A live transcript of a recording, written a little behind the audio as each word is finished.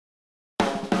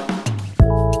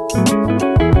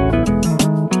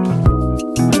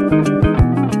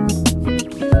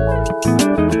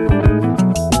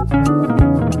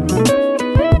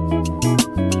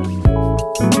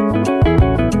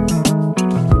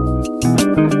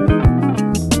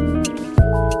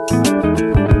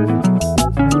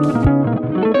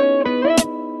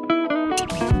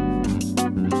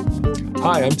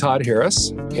Hi, I'm Todd Harris,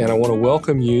 and I want to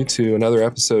welcome you to another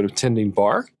episode of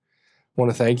TendingBar. I want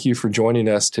to thank you for joining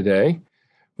us today.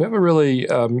 We have a really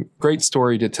great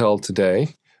story to tell today,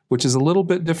 which is a little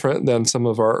bit different than some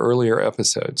of our earlier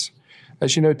episodes.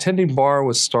 As you know, TendingBar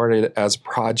was started as a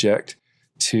project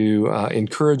to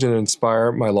encourage and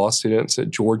inspire my law students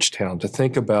at Georgetown to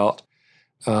think about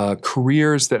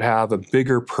careers that have a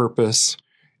bigger purpose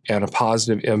and a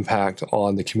positive impact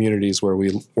on the communities where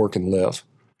we work and live.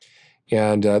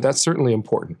 And that's certainly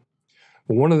important.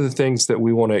 One of the things that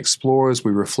we want to explore as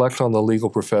we reflect on the legal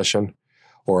profession,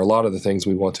 or a lot of the things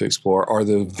we want to explore, are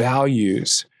the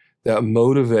values that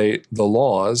motivate the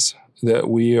laws that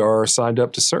we are signed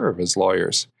up to serve as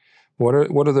lawyers. What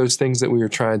are those things that we are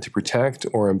trying to protect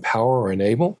or empower or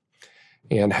enable?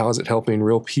 And how is it helping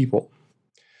real people?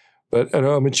 But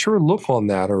a mature look on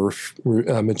that, or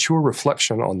a mature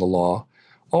reflection on the law,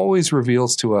 always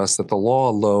reveals to us that the law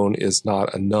alone is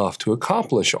not enough to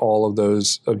accomplish all of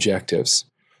those objectives.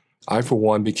 I, for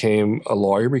one, became a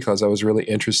lawyer because I was really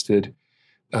interested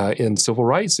in civil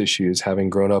rights issues, having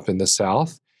grown up in the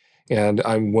South. And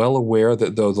I'm well aware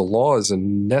that though the law is a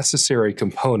necessary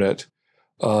component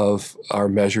of our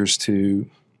measures to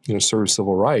serve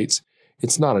civil rights,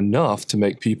 it's not enough to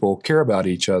make people care about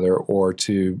each other or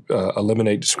to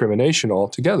eliminate discrimination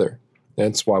altogether.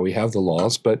 That's why we have the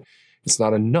laws, but it's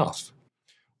not enough.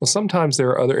 Well, sometimes there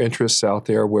are other interests out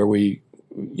there where we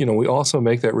also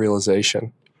make that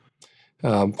realization.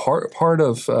 Part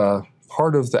of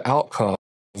the outcome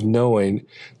of knowing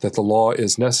that the law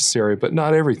is necessary, but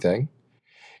not everything,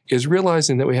 is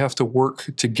realizing that we have to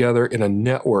work together in a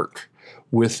network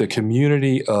with the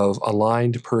community of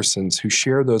aligned persons who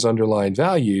share those underlying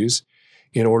values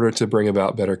in order to bring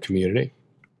about better community.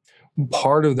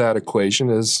 Part of that equation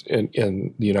is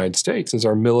in the United States is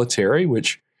our military,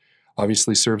 which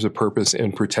obviously serves a purpose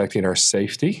in protecting our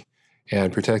safety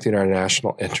and protecting our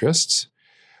national interests.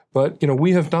 But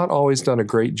we have not always done a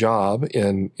great job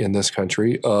in this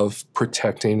country of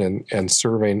protecting and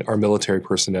serving our military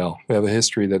personnel. We have a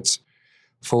history that's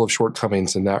full of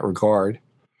shortcomings in that regard.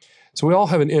 So we all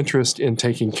have an interest in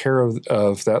taking care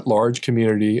of that large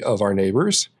community of our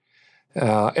neighbors.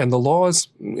 And the law is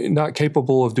not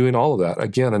capable of doing all of that.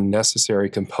 Again, a necessary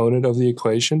component of the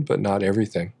equation, but not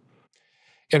everything.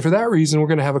 And for that reason, we're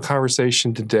going to have a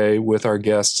conversation today with our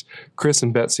guests, Chris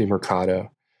and Betsey Mercado.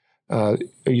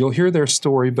 You'll hear their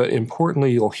story, but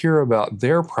importantly, you'll hear about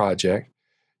their project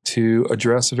to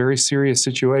address a very serious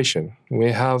situation.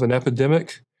 We have an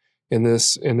epidemic in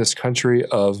this country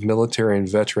of military and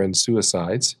veteran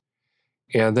suicides,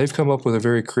 and they've come up with a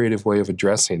very creative way of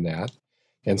addressing that.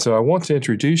 And so I want to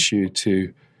introduce you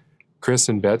to Chris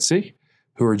and Betsey,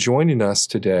 who are joining us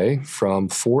today from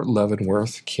Fort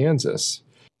Leavenworth, Kansas.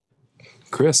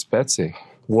 Chris, Betsey,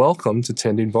 welcome to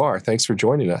TendingBar. Thanks for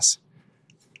joining us.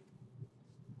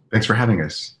 Thanks for having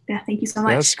us. Yeah, thank you so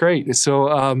much. That's great. So,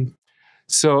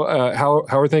 how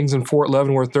are things in Fort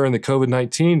Leavenworth during the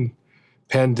COVID-19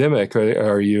 pandemic?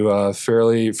 Are you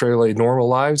fairly normal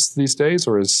lives these days,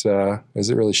 or is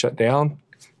it really shut down?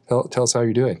 Tell us how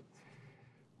you're doing.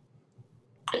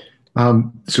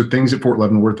 So things at Fort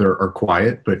Leavenworth are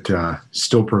quiet, but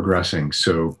still progressing.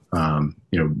 So,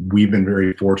 we've been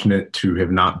very fortunate to have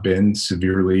not been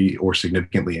severely or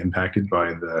significantly impacted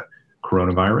by the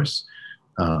coronavirus.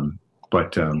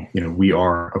 But we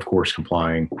are, of course,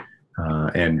 complying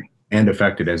and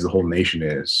affected, as the whole nation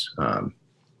is,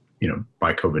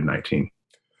 by COVID-19.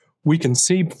 We can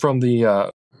see from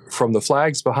the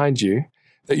flags behind you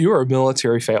that you are a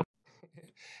military family.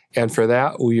 And for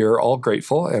that, we are all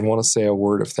grateful and want to say a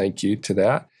word of thank you to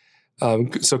that.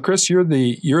 So, Chris, you're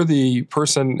the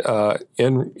person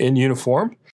in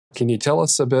uniform. Can you tell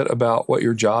us a bit about what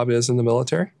your job is in the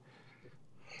military?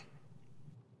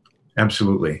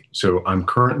 Absolutely. So I'm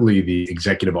currently the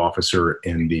executive officer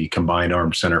in the Combined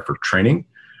Arms Center for Training.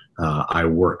 I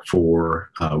work for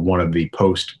one of the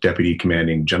post deputy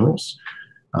commanding generals.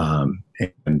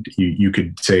 And you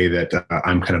could say that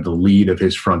I'm kind of the lead of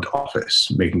his front office,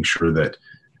 making sure that,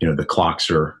 the clocks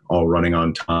are all running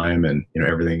on time and,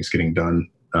 everything's getting done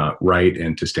right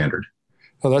and to standard.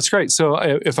 Oh, that's great. So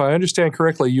if I understand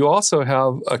correctly, you also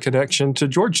have a connection to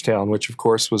Georgetown, which of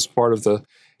course was part of the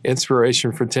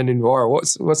inspiration for TendingBar.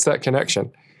 What's that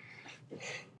connection?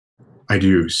 I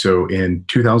do. So in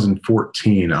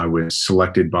 2014, I was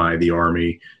selected by the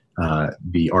Army,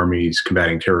 the Army's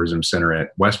Combating Terrorism Center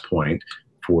at West Point,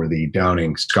 for the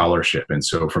Downing Scholarship. And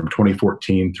so from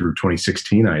 2014 through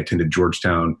 2016, I attended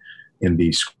Georgetown in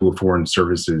the School of Foreign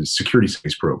Services Security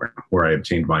Studies program, where I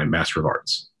obtained my Master of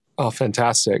Arts. Oh,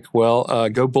 fantastic. Well,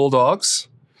 go Bulldogs.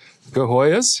 Go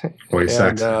Hoyas. Hoyas.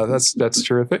 And that's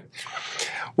terrific.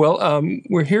 Well,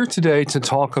 we're here today to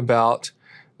talk about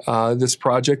this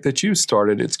project that you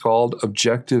started. It's called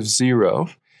Objective Zero.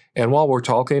 And while we're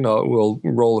talking, we'll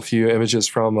roll a few images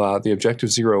from the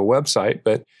Objective Zero website.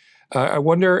 But I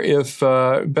wonder if,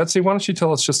 Betsey, why don't you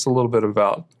tell us just a little bit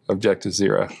about Objective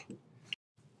Zero?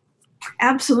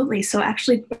 Absolutely. So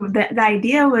actually, the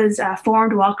idea was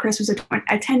formed while Chris was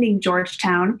attending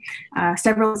Georgetown.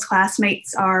 Several of his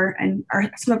classmates and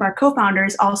some of our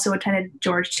co-founders also attended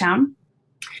Georgetown.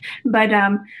 But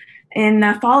in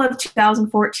the fall of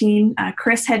 2014,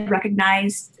 Chris had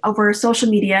recognized over social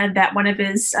media that one of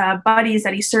his buddies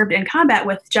that he served in combat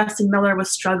with, Justin Miller, was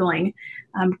struggling.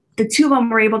 The two of them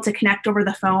were able to connect over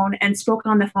the phone and spoke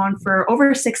on the phone for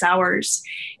over 6 hours.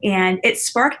 And it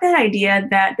sparked that idea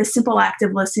that the simple act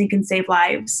of listening can save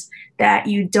lives, that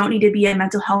you don't need to be a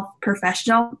mental health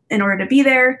professional in order to be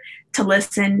there, to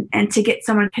listen, and to get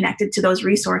someone connected to those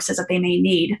resources that they may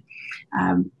need.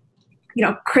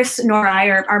 Chris nor I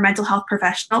are mental health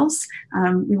professionals.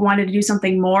 We wanted to do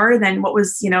something more than what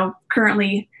was,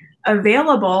 currently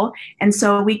available. And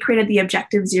so we created the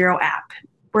Objective Zero app.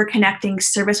 We're connecting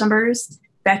service members,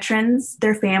 veterans,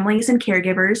 their families, and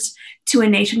caregivers to a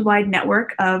nationwide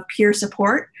network of peer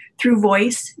support through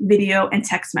voice, video, and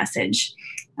text message.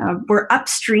 We're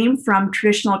upstream from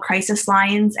traditional crisis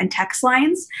lines and text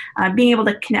lines, being able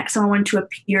to connect someone to a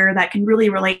peer that can really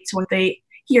relate to what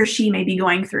he or she may be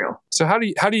going through. So how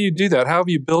do you do that? How have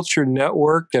you built your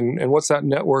network, and what's that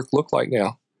network look like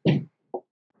now?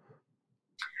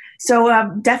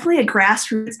 So definitely a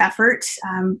grassroots effort.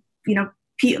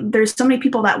 There's so many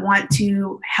people that want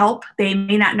to help. They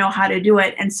may not know how to do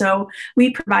it. And so we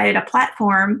provided a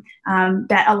platform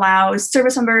that allows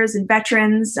service members and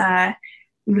veterans.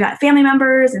 We've got family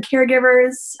members and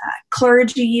caregivers,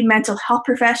 clergy, mental health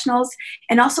professionals,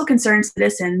 and also concerned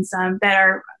citizens that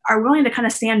are willing to kind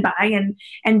of stand by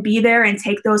and be there and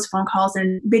take those phone calls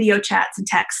and video chats and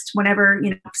text whenever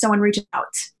someone reaches out.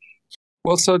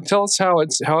 Well, so tell us how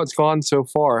it's gone so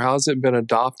far. How has it been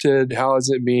adopted? How is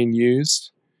it being used?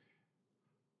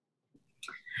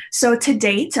 So to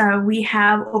date, we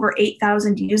have over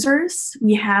 8,000 users.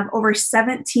 We have over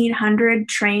 1,700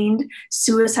 trained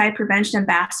suicide prevention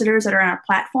ambassadors that are on our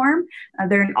platform.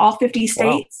 They're in all 50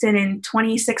 states and in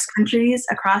 26 countries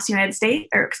across the United States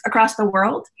or across the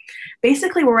world.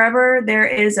 Basically, wherever there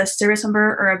is a service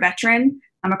member or a veteran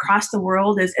across the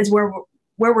world is where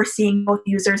we're seeing both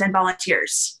users and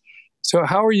volunteers. So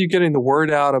how are you getting the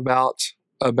word out about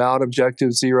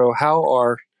Objective Zero? How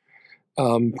are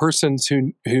persons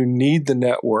who need the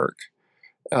network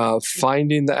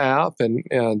finding the app, and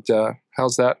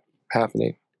how's that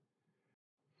happening?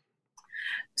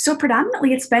 So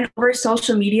predominantly it's been over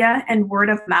social media and word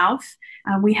of mouth.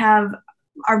 We have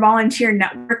our volunteer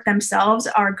network themselves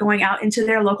are going out into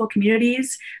their local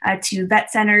communities, to vet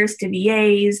centers, to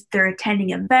VAs. They're attending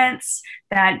events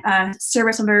that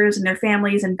service members and their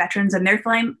families and veterans and their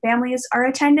families are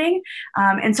attending.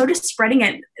 And so just spreading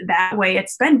it that way,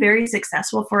 it's been very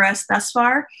successful for us thus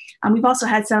far. We've also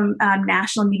had some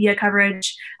national media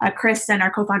coverage. Chris and our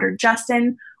co-founder,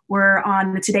 Justin, were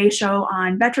on the Today Show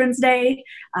on Veterans Day.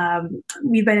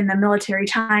 We've been in the Military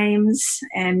Times.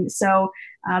 And so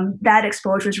that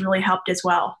exposure has really helped as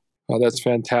well. Oh, that's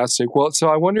fantastic. Well, so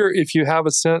I wonder if you have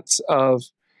a sense of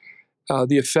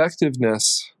the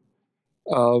effectiveness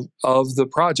of the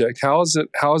project. How is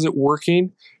it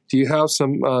working? Do you have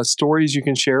some stories you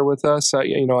can share with us?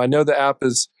 I know the app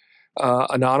is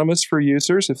anonymous for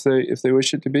users if they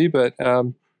wish it to be, but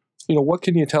what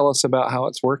can you tell us about how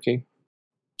it's working?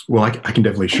 Well, I can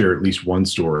definitely share at least one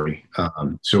story.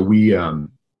 So we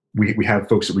have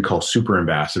folks that we call super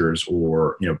ambassadors,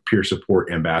 or peer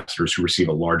support ambassadors, who receive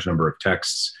a large number of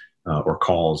texts or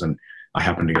calls, and I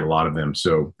happen to get a lot of them.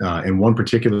 So in one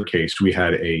particular case, we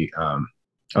had a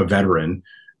veteran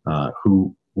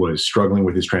who was struggling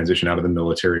with his transition out of the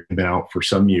military, been out for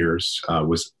some years,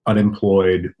 was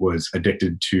unemployed, was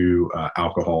addicted to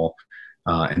alcohol,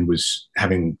 and was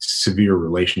having severe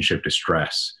relationship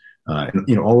distress.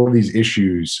 And all of these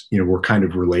issues, were kind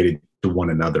of related to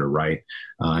one another, right?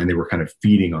 And they were kind of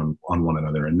feeding on one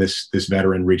another. And this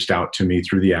veteran reached out to me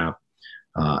through the app,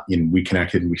 and we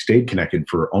connected, and we stayed connected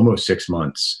for almost 6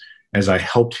 months as I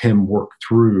helped him work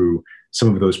through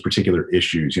some of those particular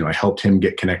issues. I helped him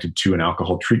get connected to an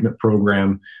alcohol treatment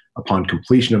program. Upon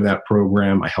completion of that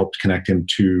program, I helped connect him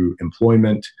to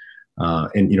employment.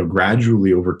 And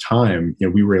gradually over time,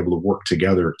 we were able to work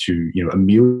together to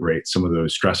ameliorate some of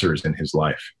those stressors in his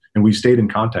life, and we've stayed in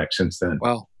contact since then.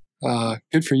 Wow,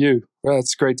 good for you. Well,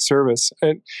 that's great service.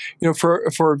 And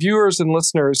for viewers and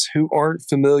listeners who aren't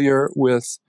familiar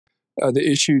with the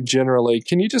issue generally,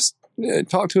 can you just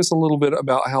talk to us a little bit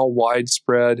about how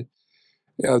widespread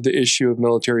the issue of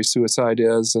military suicide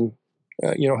is, and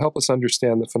help us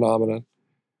understand the phenomenon.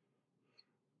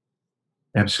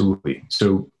 Absolutely.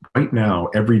 So right now,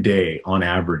 every day, on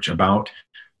average, about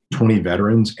 20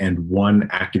 veterans and one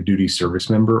active duty service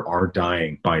member are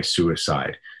dying by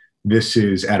suicide. This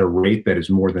is at a rate that is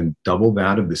more than double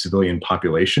that of the civilian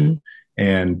population.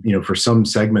 And, for some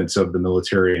segments of the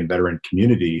military and veteran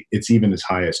community, it's even as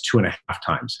high as 2.5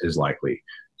 times as likely.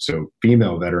 So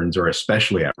female veterans are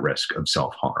especially at risk of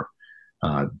self-harm.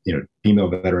 Female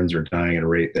veterans are dying at a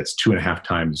rate that's 2.5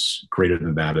 times greater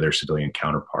than that of their civilian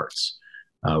counterparts.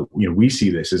 We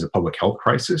see this as a public health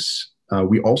crisis.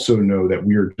 We also know that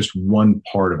we are just one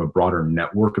part of a broader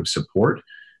network of support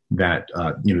that,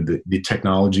 the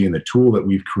technology and the tool that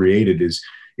we've created is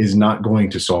not going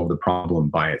to solve the problem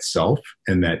by itself,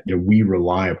 and that we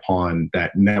rely upon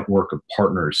that network of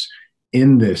partners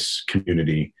in this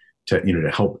community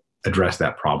to help address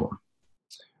that problem.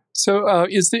 So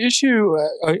is the issue,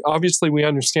 obviously we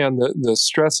understand the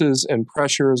stresses and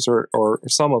pressures, or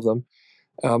some of them,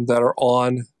 that are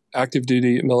on active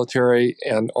duty military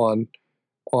and on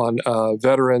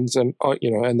veterans and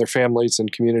and their families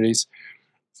and communities.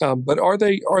 But are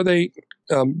they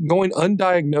going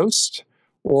undiagnosed,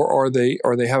 or are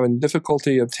they having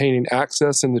difficulty obtaining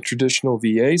access in the traditional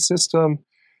VA system?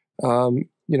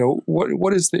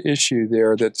 What is the issue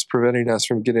there that's preventing us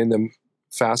from getting them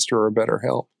faster or better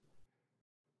help?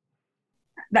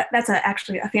 That's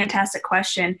actually a fantastic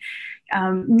question.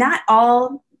 Not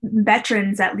all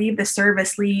veterans that leave the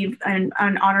service leave on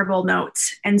honorable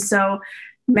notes. And so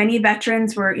many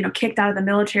veterans were, kicked out of the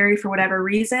military for whatever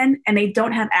reason, and they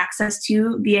don't have access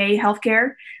to VA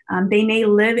healthcare. They may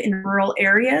live in rural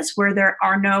areas where there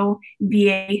are no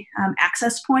VA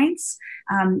access points.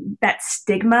 That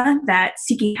stigma that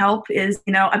seeking help is,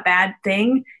 a bad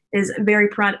thing is very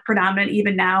predominant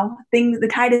even now. The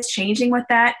tide is changing with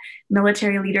that.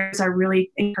 Military leaders are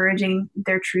really encouraging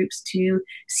their troops to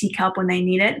seek help when they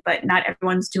need it, but not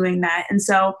everyone's doing that. And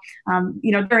so,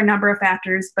 there are a number of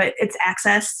factors, but it's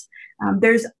access.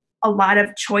 There's a lot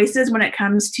of choices when it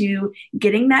comes to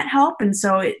getting that help. And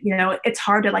so, it's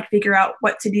hard to figure out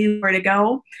what to do, where to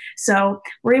go. So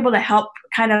we're able to help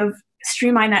kind of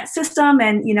streamline that system,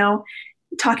 and,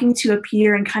 talking to a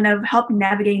peer and kind of help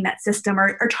navigating that system,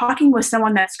 or talking with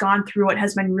someone that's gone through it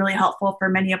has been really helpful for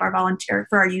many of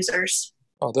our users.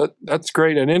 Oh, that's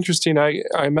great and interesting. I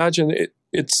imagine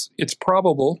it's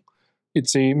probable, it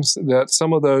seems, that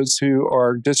some of those who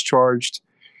are discharged,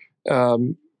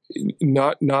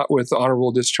 not with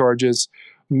honorable discharges,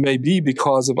 may be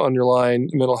because of underlying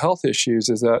mental health issues.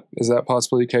 Is that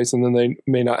possibly the case? And then they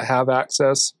may not have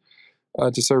access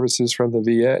to services from the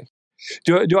VA.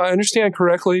 Do I understand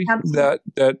correctly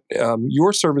that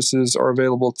your services are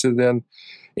available to then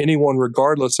anyone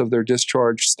regardless of their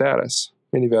discharge status,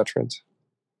 any veterans?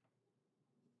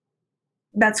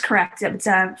 That's correct.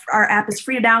 Our app is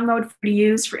free to download, free to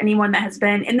use for anyone that has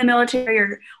been in the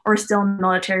military or still in the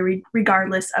military,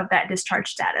 regardless of that discharge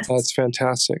status. That's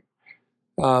fantastic.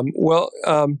 So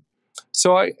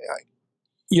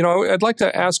I'd like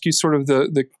to ask you sort of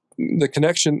the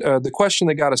connection, the question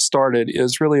that got us started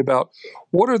is really about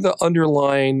what are the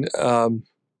underlying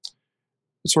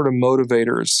sort of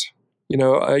motivators.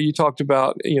 You talked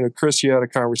about, Chris, you had a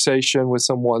conversation with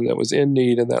someone that was in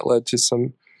need, and that led to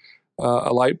some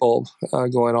a light bulb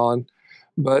going on.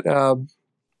 But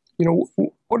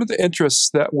what are the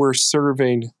interests that we're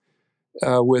serving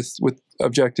with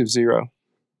Objective Zero?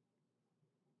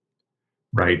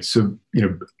 Right. So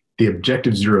the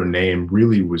Objective Zero name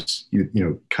really was,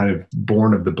 kind of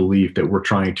born of the belief that we're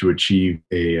trying to achieve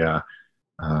a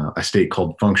state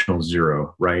called functional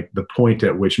zero, right? The point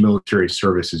at which military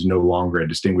service is no longer a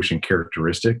distinguishing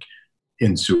characteristic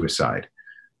in suicide.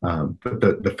 But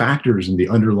the factors and the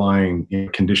underlying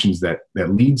conditions that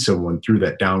lead someone through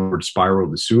that downward spiral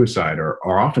to suicide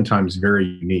are oftentimes very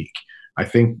unique. I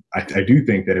do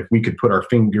think that if we could put our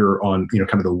finger on,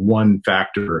 kind of the one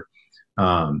factor,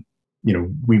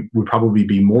 we would probably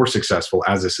be more successful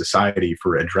as a society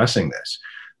for addressing this.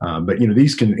 But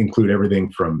these can include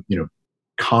everything from,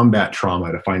 combat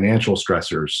trauma to financial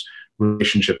stressors,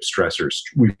 relationship stressors.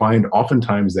 We find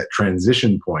oftentimes that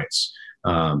transition points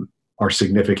are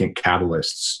significant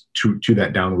catalysts to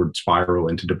that downward spiral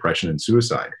into depression and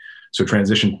suicide. So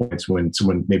transition points when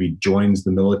someone maybe joins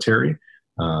the military,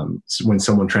 when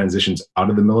someone transitions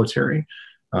out of the military,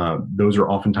 those are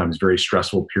oftentimes very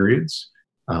stressful periods.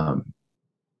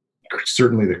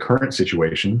 Certainly the current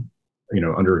situation,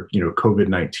 under,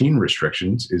 COVID-19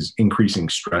 restrictions is increasing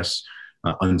stress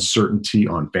uncertainty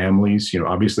on families.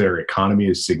 Obviously our economy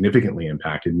is significantly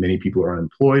impacted. Many people are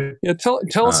unemployed. Yeah,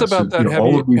 tell us about that.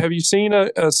 Have you seen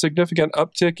a significant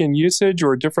uptick in usage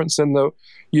or a difference in the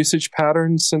usage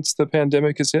patterns since the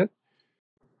pandemic has hit?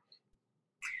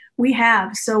 We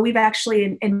have. So we've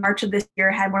actually, in March of this year,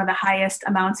 had one of the highest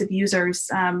amounts of users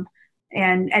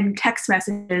and text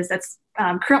messages. That's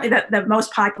currently the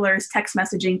most popular is text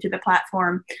messaging through the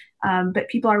platform. But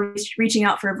people are reaching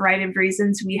out for a variety of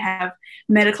reasons. We have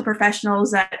medical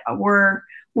professionals that were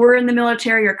in the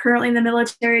military or currently in the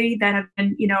military that have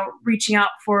been, reaching out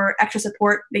for extra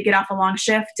support. They get off a long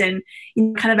shift and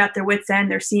kind of at their wits' end.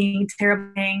 They're seeing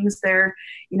terrible things. They're,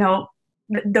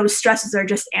 those stresses are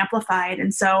just amplified.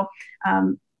 And so,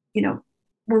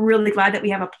 we're really glad that we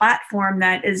have a platform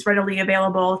that is readily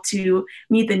available to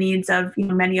meet the needs of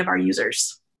many of our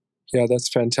users. Yeah, that's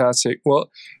fantastic. Well,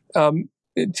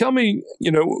 tell me,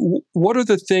 what are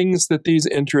the things that these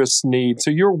interests need? So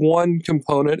you're one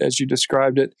component, as you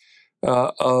described it,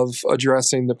 of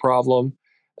addressing the problem.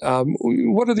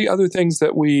 What are the other things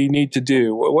that we need to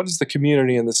do? What does the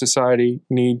community and the society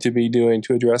need to be doing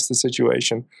to address the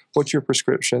situation? What's your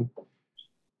prescription?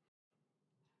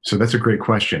 So that's a great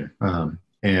question.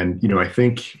 And, I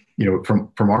think,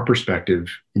 from our perspective,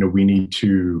 we need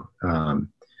to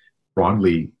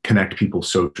broadly connect people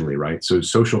socially, right? So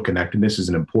social connectedness is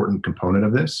an important component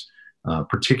of this,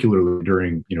 particularly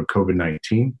during,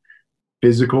 COVID-19.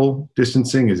 Physical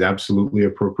distancing is absolutely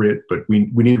appropriate, but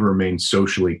we need to remain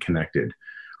socially connected.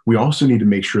 We also need to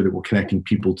make sure that we're connecting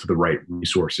people to the right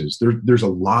resources. There's a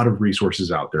lot of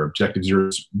resources out there. Objective Zero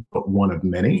is but one of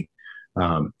many.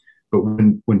 But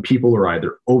when people are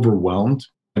either overwhelmed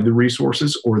by the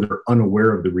resources or they're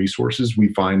unaware of the resources,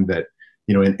 we find that,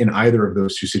 in either of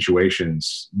those two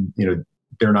situations,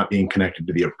 they're not being connected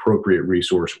to the appropriate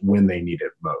resource when they need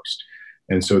it most.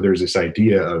 And so there's this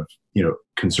idea of,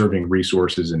 conserving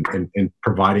resources and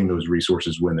providing those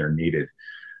resources when they're needed.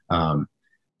 And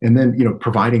then,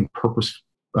 providing purpose,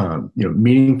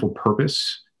 meaningful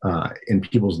purpose in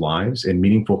people's lives and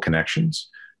meaningful connections.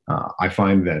 I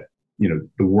find that,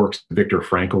 the works of Viktor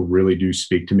Frankl really do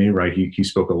speak to me, right? He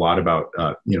spoke a lot about,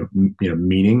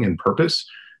 meaning and purpose.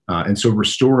 And so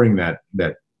restoring that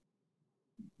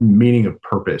meaning of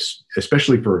purpose,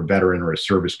 especially for a veteran or a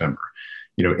service member,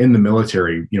 in the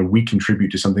military, we contribute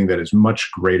to something that is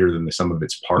much greater than the sum of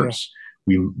its parts.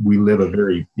 Yeah. We live a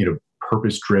very,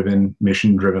 purpose-driven,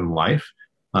 mission-driven life.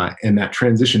 And that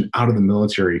transition out of the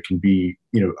military can be,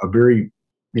 a very,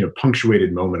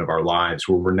 punctuated moment of our lives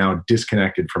where we're now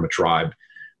disconnected from a tribe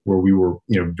where we were,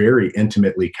 very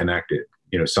intimately connected,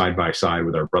 side by side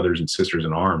with our brothers and sisters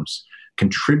in arms,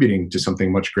 contributing to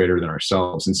something much greater than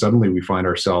ourselves. And suddenly we find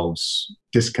ourselves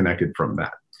disconnected from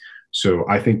that. So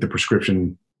I think the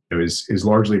prescription is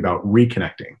largely about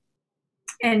reconnecting.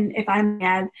 And if I may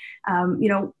add,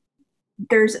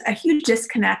 there's a huge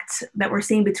disconnect that we're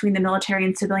seeing between the military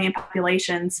and civilian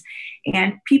populations.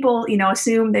 And people,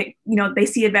 assume that, they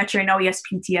see a veteran, oh, he has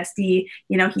PTSD,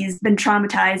 he's been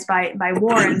traumatized by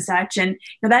war and such. And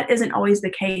that isn't always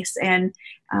the case. And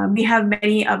we have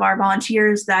many of our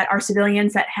volunteers that are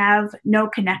civilians that have no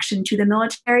connection to the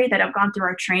military, that have gone through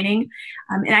our training.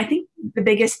 And I think the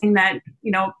biggest thing that,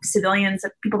 civilians,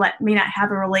 people that may not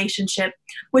have a relationship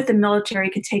with the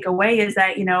military could take away is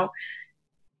that,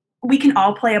 we can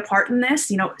all play a part in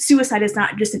this. Suicide is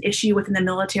not just an issue within the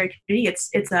military community.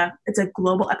 It's a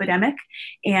global epidemic.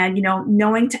 And,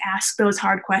 knowing to ask those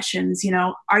hard questions,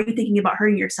 are you thinking about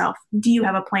hurting yourself? Do you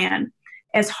have a plan?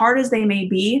 As hard as they may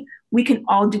be, we can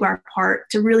all do our part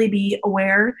to really be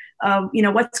aware of,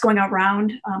 what's going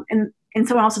around in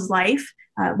someone else's life,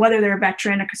 whether they're a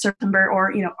veteran, a service member,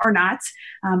 or not.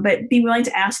 But be willing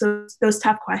to ask those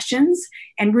tough questions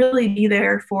and really be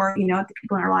there for the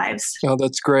people in our lives. Oh,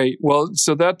 that's great. Well,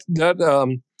 so that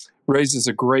raises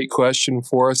a great question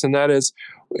for us, and that is,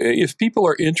 if people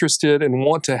are interested and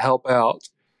want to help out,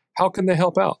 how can they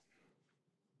help out?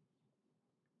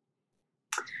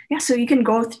 Yeah, so you can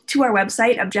go to our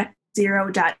website,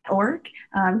 objectivezero.org.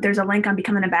 There's a link on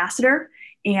Become an Ambassador,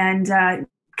 and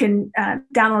can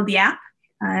download the app,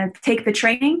 take the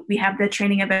training. We have the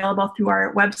training available through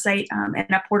our website and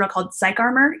a portal called Psych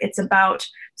Armor. It's about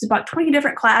 20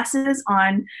 different classes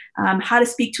on how to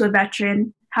speak to a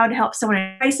veteran, how to help someone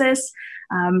in crisis,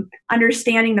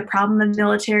 understanding the problem of the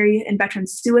military and veteran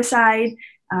suicide,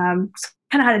 kind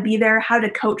of how to be there, how to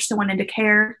coach someone into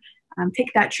care.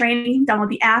 Take that training, download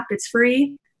the app. It's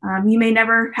free. You may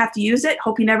never have to use it.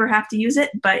 Hope you never have to use it,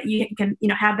 but you can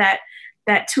have that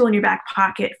tool in your back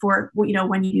pocket for when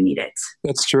you need it.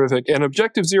 That's terrific. And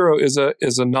Objective Zero is a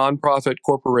nonprofit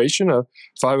corporation, a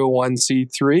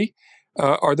 501c3.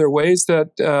 Are there ways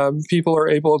that people are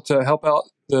able to help out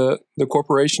the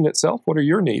corporation itself? What are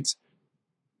your needs?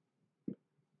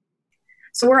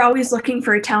 So we're always looking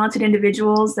for talented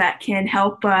individuals that can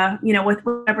help, with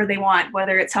whatever they want,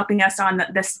 whether it's helping us on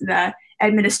the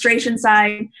administration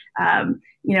side,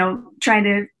 trying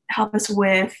to help us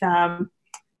with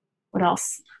what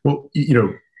else? Well,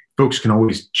 folks can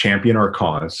always champion our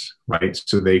cause, right?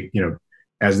 So they,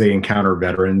 as they encounter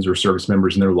veterans or service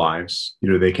members in their lives,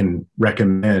 they can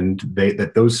recommend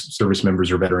that those service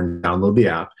members or veterans download the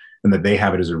app and that they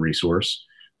have it as a resource.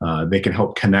 They can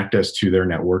help connect us to their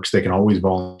networks. They can always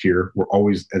volunteer. We're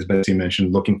always, as Betsey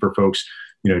mentioned, looking for folks,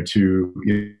 to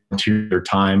volunteer their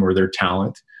time or their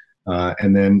talent.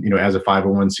 And then, as a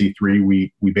 501c3,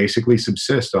 we basically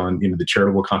subsist on, the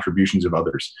charitable contributions of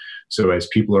others. So as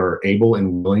people are able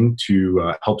and willing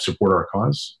to help support our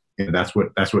cause, that's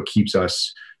what keeps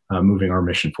us moving our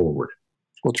mission forward.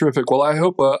 Well, terrific. Well, I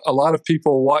hope a lot of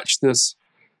people watch this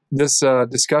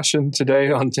discussion today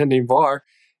on TendingBar,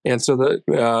 and so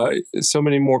that so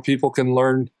many more people can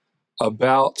learn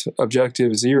about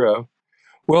Objective Zero.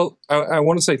 Well, I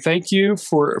want to say thank you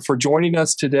for joining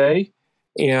us today.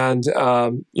 And,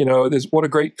 what a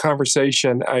great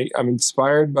conversation. I'm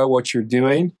inspired by what you're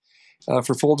doing.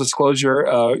 For full disclosure,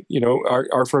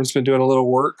 our firm's been doing a little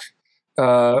work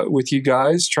with you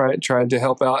guys, trying to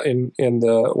help out in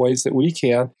the ways that we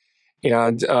can.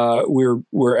 And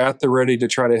we're at the ready to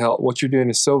try to help. What you're doing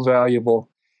is so valuable.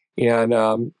 And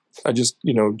I just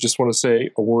want to say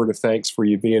a word of thanks for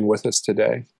you being with us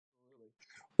today.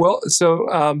 Well, so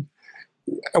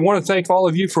I want to thank all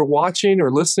of you for watching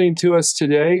or listening to us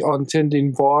today on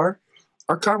TendingBar.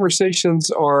 Our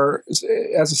conversations are,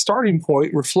 as a starting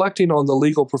point, reflecting on the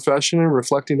legal profession and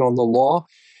reflecting on the law.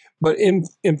 But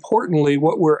importantly,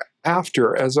 what we're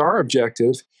after as our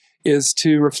objective is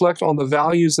to reflect on the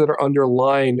values that are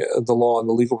underlying the law and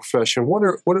the legal profession.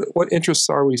 What interests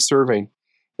are we serving?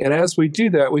 And as we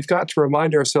do that, we've got to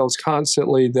remind ourselves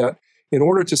constantly that in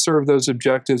order to serve those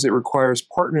objectives, it requires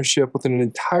partnership with an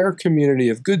entire community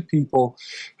of good people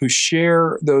who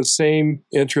share those same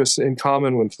interests in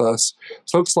common with us.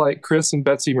 Folks like Chris and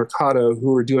Betsey Mercado,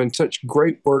 who are doing such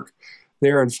great work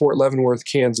there in Fort Leavenworth,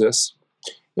 Kansas.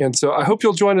 And so I hope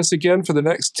you'll join us again for the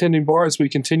next TendingBar as we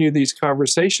continue these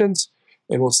conversations,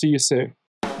 and we'll see you soon.